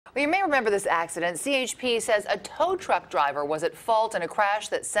Well, you may remember this accident. CHP says a tow truck driver was at fault in a crash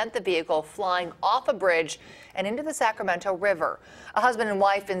that sent the vehicle flying off a bridge and into the Sacramento River. A husband and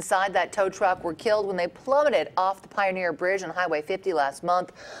wife inside that tow truck were killed when they plummeted off the Pioneer Bridge on Highway 50 last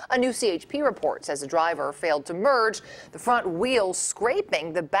month. A new CHP report says the driver failed to merge, the front wheel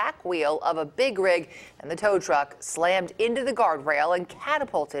scraping the back wheel of a big rig, and the tow truck slammed into the guardrail and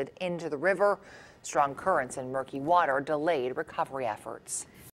catapulted into the river. Strong currents and murky water delayed recovery efforts.